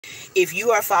If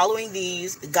you are following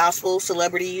these gospel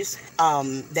celebrities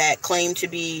that claim to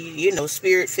be,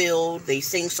 spirit filled, they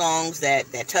sing songs that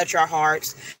touch our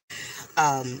hearts.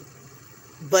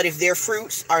 But if their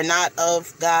fruits are not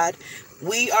of God,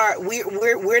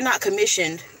 we're not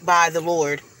commissioned by the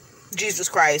Lord Jesus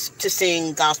Christ to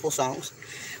sing gospel songs.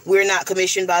 We're not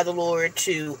commissioned by the Lord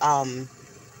to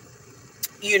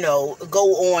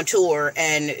go on tour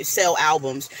and sell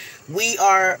albums. We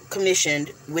are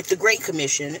commissioned with the Great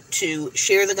Commission to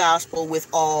share the gospel with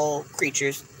all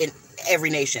creatures in every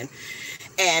nation.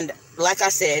 And like I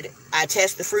said, I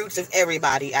test the fruits of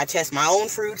everybody. I test my own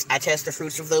fruits. I test the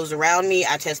fruits of those around me.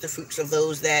 I test the fruits of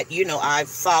those that, I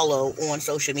follow on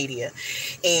social media.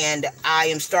 And I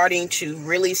am starting to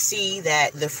really see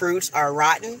that the fruits are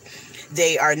rotten.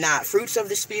 They are not fruits of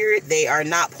the Spirit. They are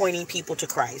not pointing people to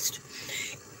Christ.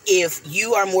 If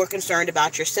you are more concerned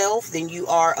about yourself than you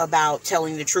are about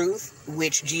telling the truth,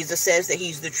 which Jesus says that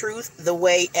he's the truth, the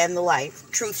way, and the life.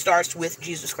 Truth starts with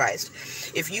Jesus Christ.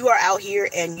 If you are out here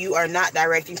and you are not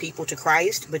directing people to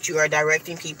Christ, but you are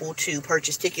directing people to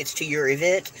purchase tickets to your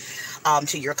event,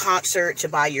 to your concert, to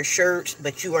buy your shirt,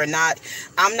 but you are not,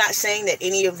 I'm not saying that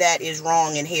any of that is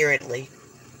wrong inherently.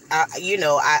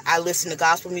 I listen to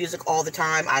gospel music all the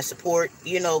time. I support,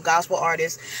 gospel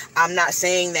artists. I'm not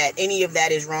saying that any of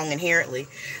that is wrong inherently.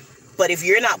 But if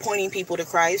you're not pointing people to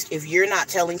Christ, if you're not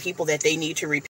telling people that they need to repent,